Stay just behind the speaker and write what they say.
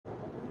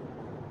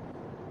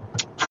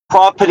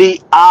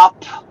Property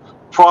up,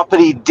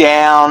 property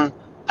down.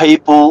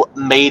 People,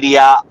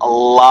 media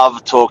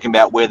love talking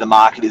about where the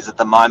market is at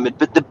the moment.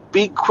 But the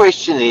big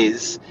question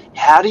is,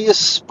 how do you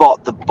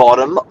spot the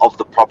bottom of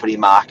the property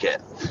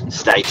market?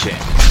 Stay tuned.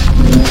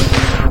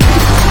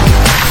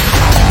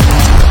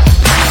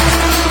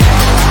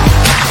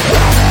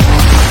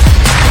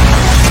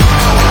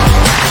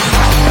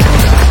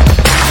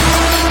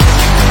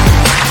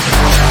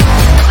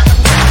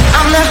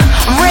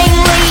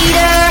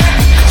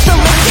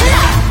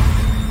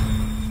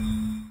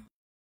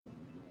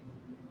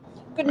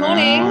 Good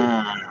morning.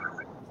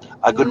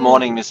 Good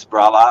morning, Miss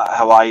Brala.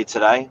 How are you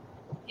today?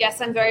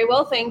 Yes, I'm very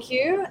well, thank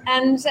you.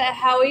 And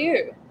how are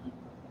you?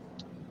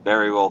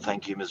 Very well,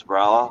 thank you, Miss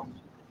Brala.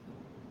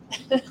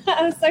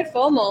 So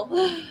formal.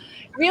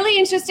 Really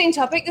interesting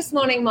topic this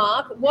morning,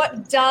 Mark.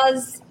 What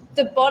does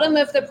the bottom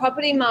of the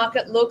property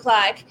market look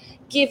like,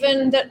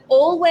 given that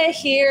all we're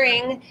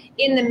hearing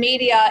in the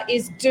media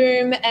is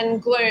doom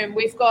and gloom?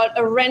 We've got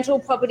a rental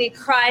property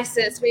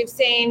crisis. We've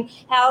seen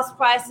house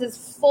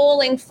prices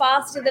falling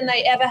faster than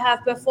they ever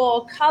have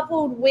before,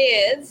 coupled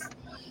with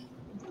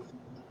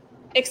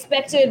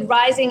expected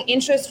rising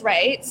interest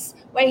rates.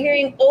 We're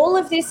hearing all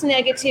of this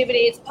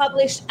negativity. It's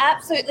published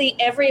absolutely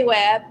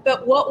everywhere.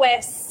 But what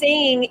we're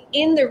seeing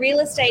in the real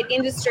estate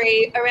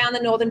industry around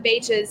the Northern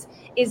Beaches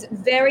is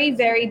very,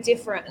 very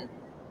different.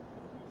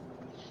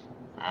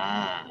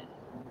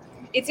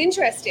 It's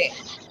interesting.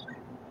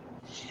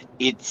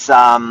 It's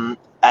and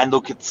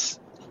look, it's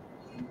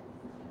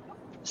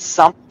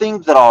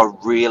something that I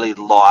really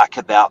like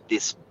about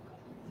this.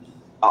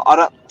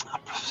 I'm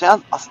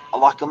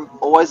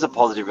always a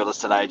positive real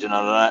estate agent, and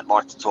I don't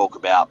like to talk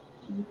about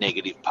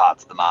negative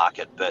parts of the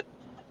market. But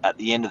at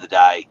the end of the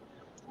day,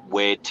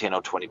 we're 10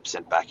 or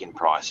 20% back in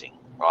pricing,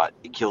 right?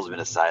 It kills me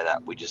to say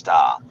that, we just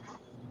are.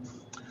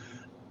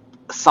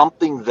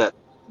 Something that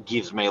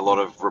gives me a lot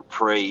of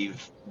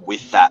reprieve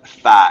with that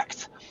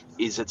fact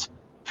is it's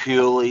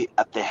purely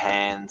at the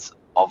hands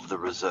of the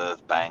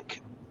Reserve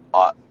Bank,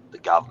 the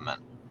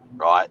government,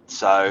 right?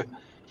 So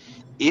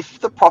if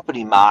the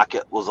property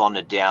market was on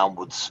a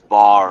downward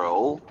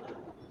spiral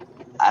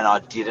and I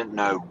didn't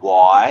know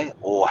why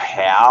or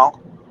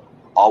how,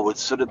 I would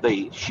sort of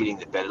be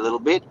shitting the bed a little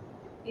bit.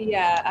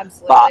 Yeah,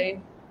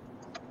 absolutely.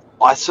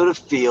 But I sort of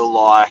feel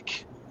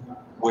like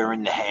we're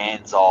in the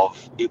hands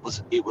of, it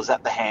was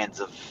at the hands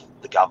of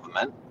the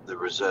government, the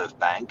Reserve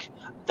Bank.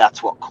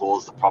 That's what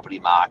caused the property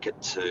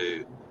market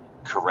to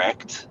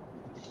correct.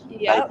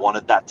 Yep. They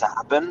wanted that to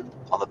happen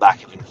on the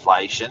back of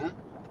inflation.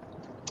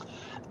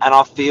 And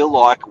I feel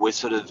like we're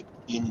sort of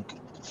in,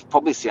 it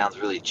probably sounds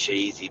really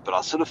cheesy, but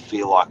I sort of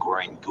feel like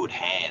we're in good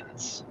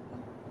hands.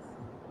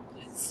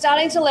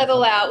 Starting to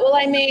level out. Well,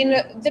 I mean,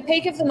 the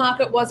peak of the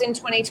market was in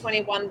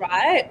 2021,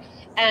 right?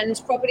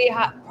 And property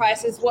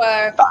prices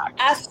were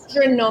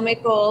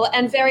astronomical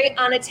and very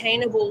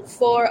unattainable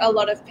for a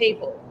lot of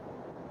people.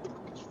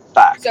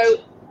 Fact.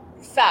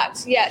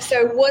 Yeah.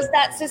 So was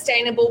that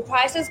sustainable?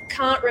 Prices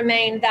can't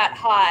remain that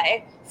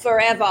high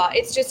forever.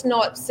 It's just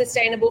not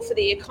sustainable for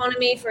the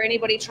economy, for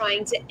anybody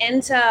trying to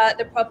enter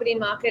the property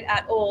market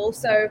at all.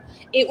 So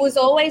it was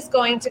always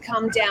going to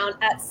come down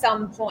at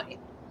some point.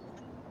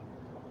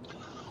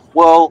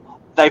 Well,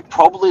 they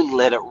probably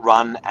let it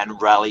run and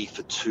rally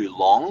for too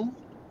long,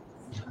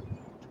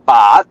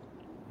 but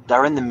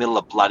they're in the middle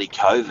of bloody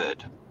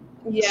COVID.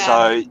 Yeah.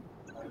 So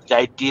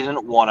they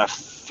didn't want to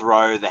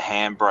throw the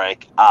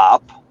handbrake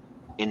up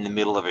in the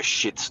middle of a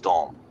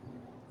shitstorm.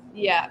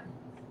 Yeah.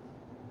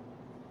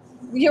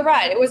 You're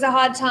right. It was a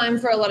hard time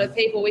for a lot of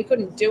people. We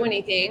couldn't do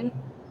anything.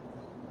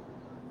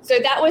 So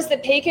that was the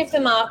peak of the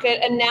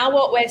market. And now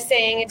what we're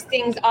seeing is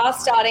things are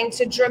starting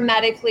to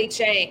dramatically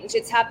change.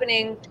 It's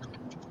happening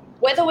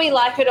whether we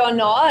like it or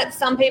not.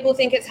 Some people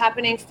think it's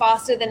happening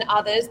faster than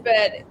others,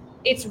 but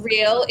it's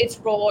real, it's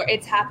raw,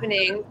 it's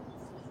happening.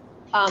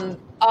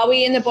 Are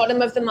we in the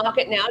bottom of the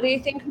market now, do you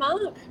think,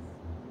 Mark?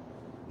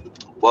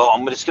 Well,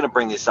 I'm just going to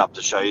bring this up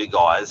to show you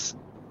guys.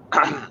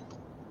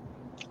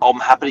 I'm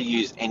happy to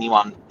use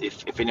anyone.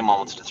 If anyone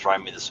wants to throw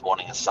me this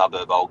morning a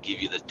suburb, I'll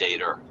give you the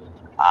data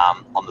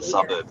on the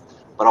suburb.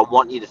 But I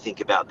want you to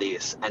think about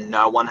this, and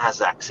no one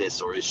has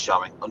access or is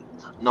showing,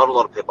 not a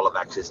lot of people have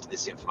access to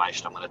this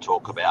information I'm going to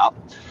talk about,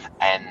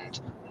 and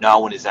no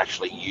one is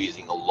actually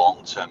using a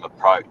long-term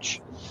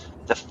approach.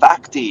 The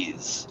fact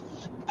is,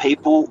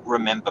 people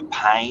remember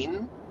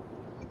pain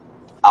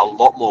a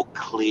lot more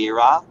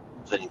clearer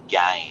than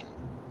gain.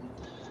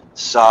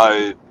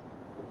 So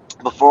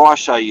before I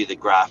show you the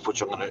graph,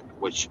 which I know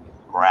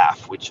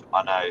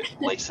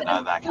Lisa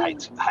Novak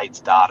hates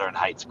data and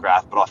hates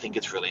graph, but I think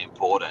it's really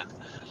important.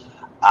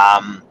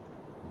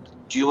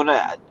 Do you want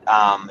to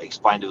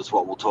explain to us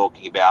what we're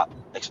talking about?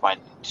 Explain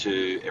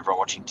to everyone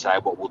watching today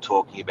what we're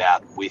talking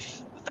about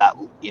with that,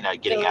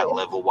 getting out of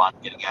level 1,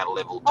 getting out of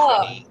level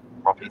 20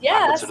 property.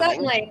 Yeah,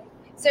 certainly.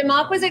 So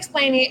Mark was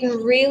explaining it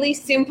in really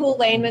simple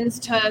layman's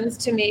terms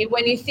to me.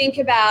 When you think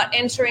about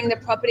entering the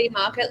property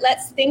market,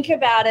 let's think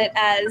about it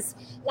as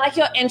like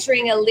you're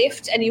entering a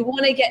lift and you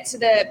want to get to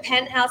the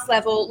penthouse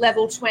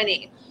level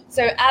 20.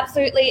 So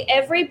absolutely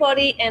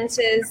everybody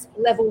enters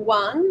level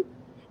 1,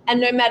 and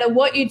no matter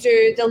what you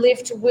do, the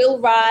lift will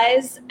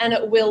rise and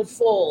it will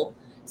fall.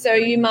 So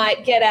you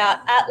might get out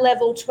at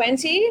level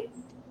 20,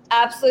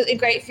 absolutely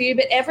great for you,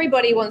 but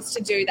everybody wants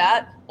to do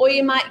that. Or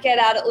you might get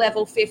out at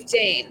level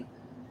 15.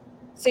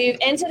 So you've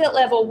entered at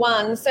level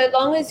 1. So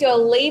long as you're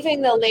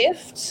leaving the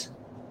lift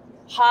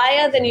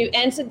higher than you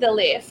entered the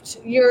lift,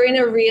 you're in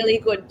a really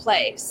good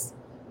place.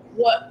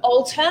 What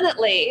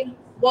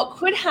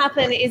could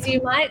happen is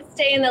you might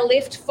stay in the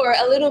lift for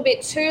a little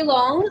bit too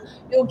long.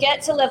 You'll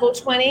get to level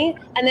 20,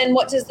 and then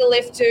what does the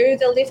lift do?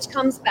 The lift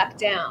comes back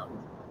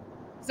down.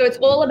 So it's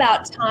all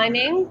about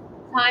timing.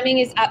 Timing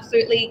is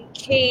absolutely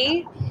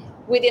key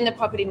within the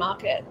property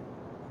market,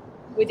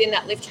 within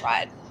that lift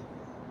ride.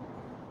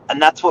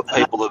 And that's what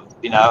people have,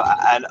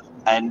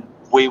 and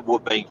we were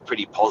being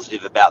pretty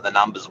positive about the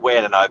numbers. We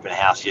had an open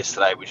house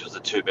yesterday, which was a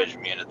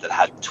 2-bedroom unit that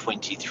had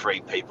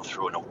 23 people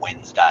through on a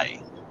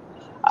Wednesday.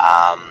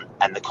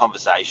 And the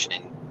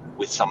conversation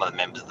with some of the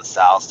members of the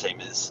sales team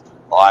is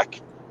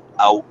like,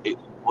 it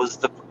was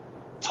the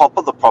top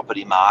of the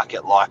property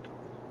market like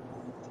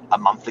a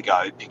month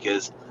ago,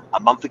 because a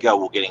month ago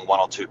we were getting 1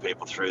 or 2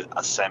 people through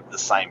the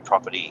same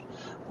property.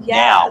 Yeah.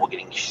 Now we're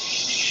getting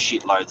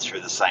shitloads through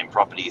the same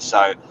property.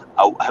 So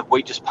have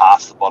we just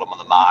passed the bottom of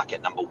the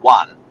market, number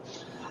one?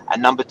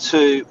 And number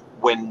two,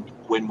 when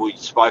we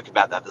spoke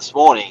about that this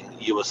morning,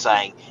 you were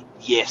saying,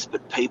 yes,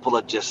 but people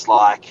are just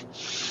like,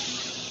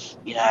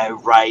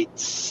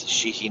 rates,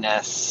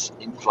 shittiness,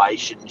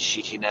 inflation,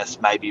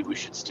 shittiness, maybe we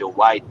should still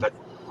wait. But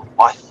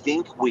I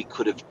think we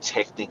could have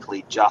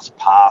technically just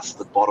passed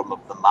the bottom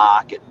of the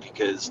market,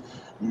 because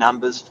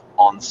numbers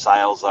on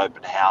sales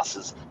open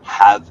houses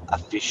have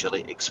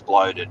officially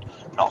exploded.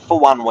 Not for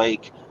 1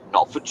 week,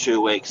 not for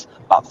 2 weeks,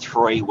 but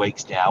 3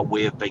 weeks now.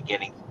 We have been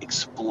getting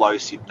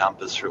explosive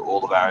numbers through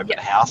all of our open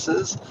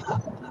houses.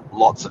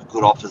 Lots of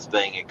good offers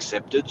being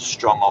accepted,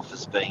 strong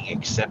offers being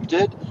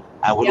accepted.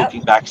 And we're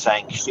looking back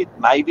saying, shit,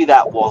 maybe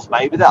that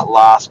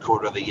last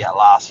quarter of the year,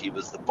 last year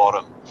was the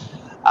bottom.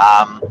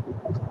 I'm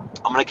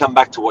going to come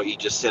back to what you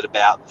just said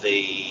about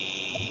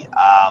the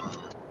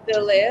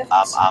lift.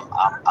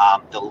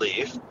 The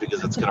lift,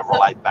 because it's going to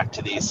relate back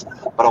to this.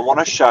 But I want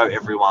to show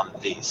everyone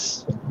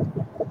this.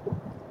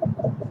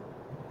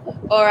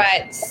 All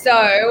right,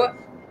 so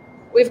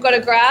we've got a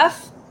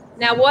graph.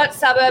 Now, what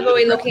suburb are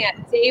we looking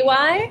at?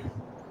 DY?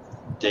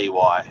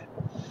 DY.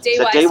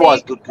 So DY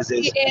is good because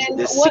there's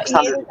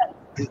 600.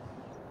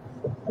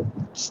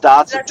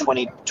 Starts at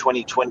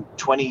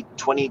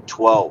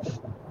 2012.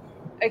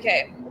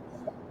 Okay.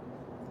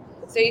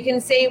 So you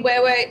can see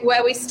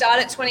where we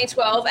start at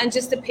 2012 and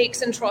just the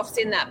peaks and troughs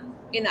in that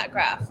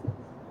graph.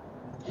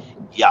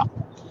 Yeah.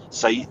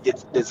 So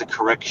there's a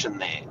correction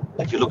there.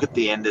 If you look at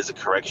the end, there's a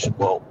correction.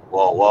 Whoa.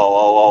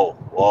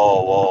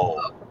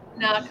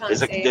 No, I can't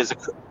see.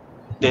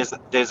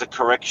 There's a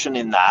correction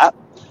in that,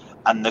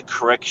 and the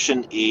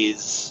correction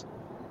is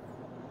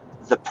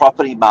the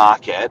property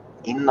market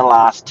in the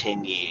last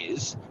 10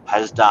 years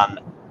has done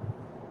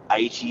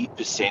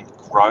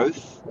 80%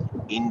 growth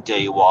in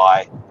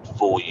DY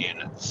 4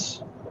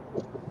 units.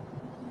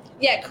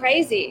 Yeah,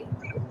 crazy.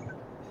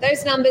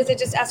 Those numbers are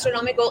just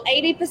astronomical.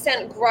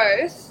 80%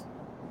 growth,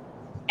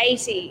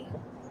 80.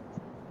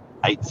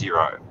 80.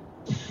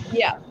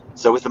 Yeah.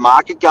 So with the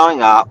market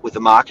going up, with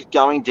the market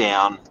going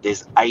down,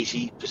 there's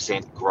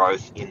 80%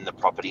 growth in the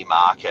property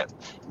market.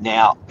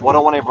 Now, what I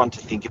want everyone to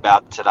think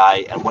about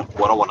today, and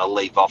what I want to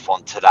leave off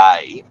on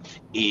today,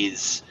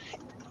 is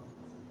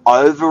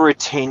over a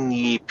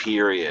 10-year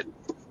period,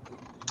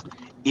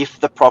 if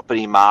the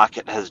property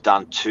market has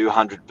done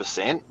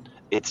 200%,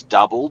 it's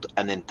doubled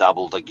and then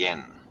doubled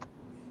again.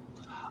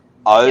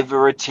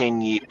 Over a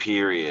 10-year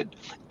period,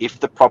 if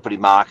the property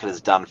market has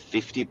done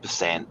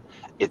 50%,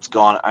 it's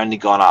only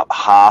gone up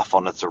half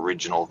on its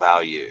original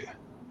value.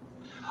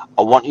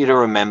 I want you to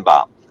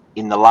remember,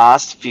 in the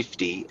last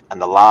 50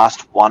 and the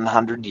last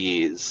 100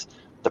 years,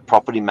 the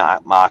property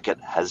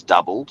market has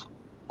doubled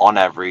on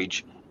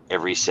average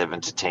every 7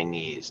 to 10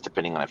 years,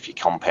 depending on if you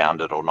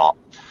compound it or not.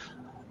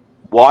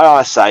 Why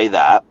I say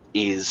that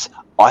is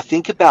I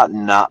think about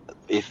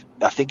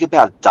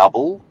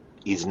double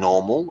is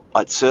normal.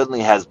 It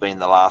certainly has been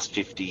the last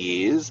 50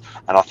 years,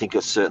 and I think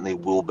it certainly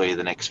will be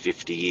the next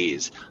 50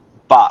 years.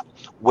 But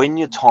when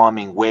you're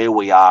timing where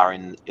we are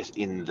in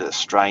the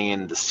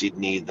Australian, the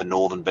Sydney, the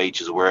Northern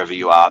Beaches, wherever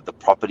you are, the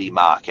property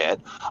market,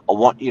 I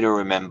want you to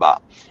remember,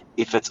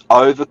 if it's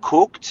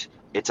overcooked,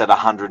 it's at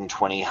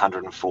 120,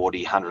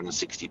 140,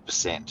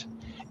 160%.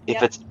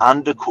 If it's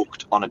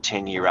undercooked on a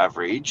 10-year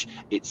average,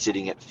 it's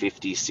sitting at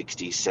 50,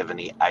 60,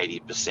 70,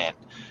 80%.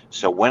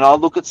 So when I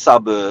look at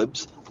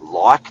suburbs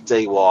like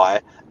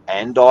DY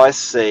and I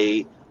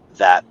see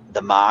that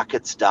the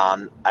market's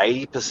done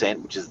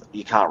 80%, which is,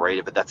 you can't read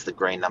it, but that's the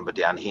green number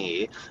down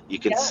here. You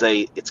can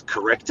see it's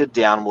corrected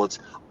downwards.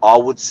 I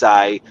would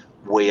say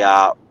we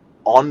are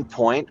on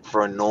point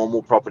for a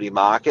normal property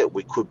market.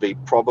 We could be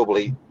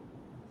probably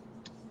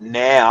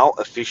now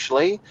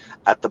officially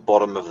at the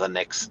bottom of the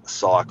next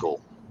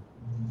cycle.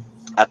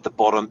 at the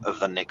bottom of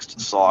the next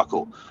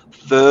cycle.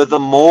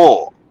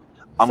 Furthermore,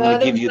 I'm going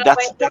to give you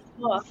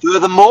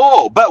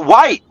furthermore, but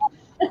wait.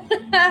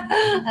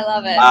 I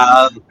love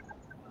it.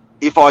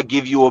 If I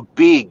give you a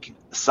big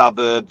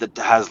suburb that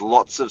has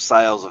lots of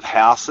sales of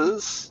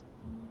houses,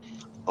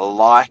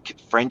 like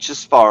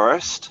Frenchs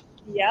Forest,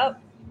 yep,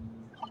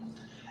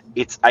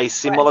 it's a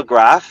similar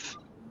graph.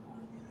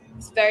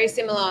 It's very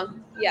similar.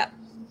 Yep,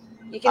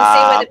 you can see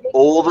where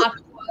the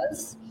market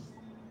was.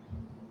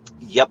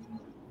 Yep.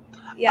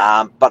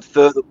 Yeah. But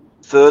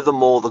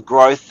furthermore, the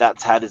growth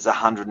that's had is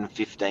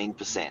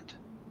 115%.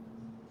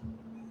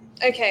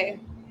 Okay.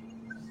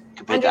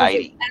 Compared to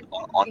 80.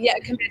 Yeah,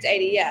 compared to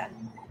 80, yeah.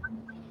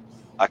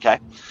 Okay.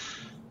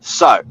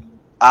 So,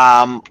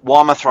 why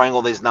am I throwing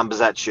all these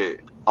numbers at you?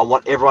 I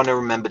want everyone to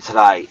remember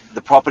today,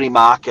 the property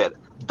market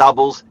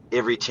doubles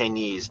every 10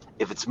 years.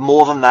 If it's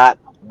more than that,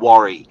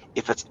 worry.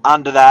 If it's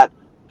under that,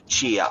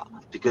 cheer,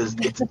 because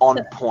it's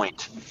on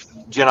point.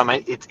 Do you know what I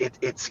mean?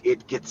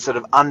 It gets sort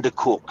of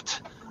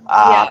undercooked.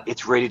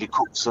 It's ready to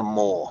cook some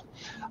more.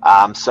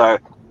 So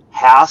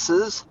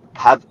houses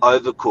have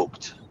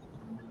overcooked.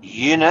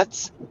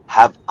 Units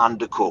have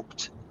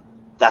undercooked.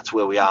 That's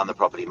where we are in the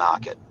property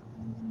market.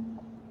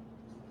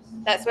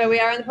 That's where we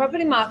are in the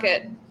property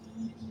market.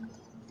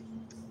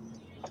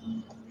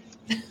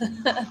 I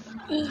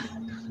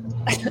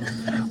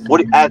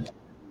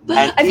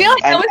feel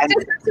like that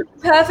was just a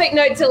perfect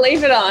note to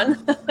leave it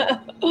on.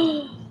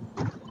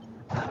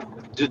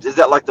 Is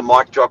that like the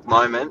mic drop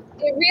moment?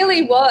 It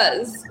really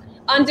was.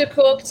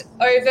 Undercooked,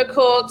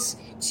 overcooked,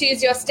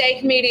 choose your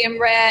steak medium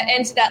rare,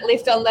 enter that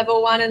lift on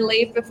level 1 and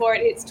leave before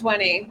it hits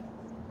 20. Do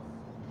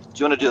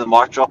you want to do the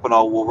mic drop and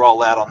we'll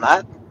roll out on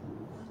that?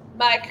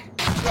 Mic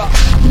drop.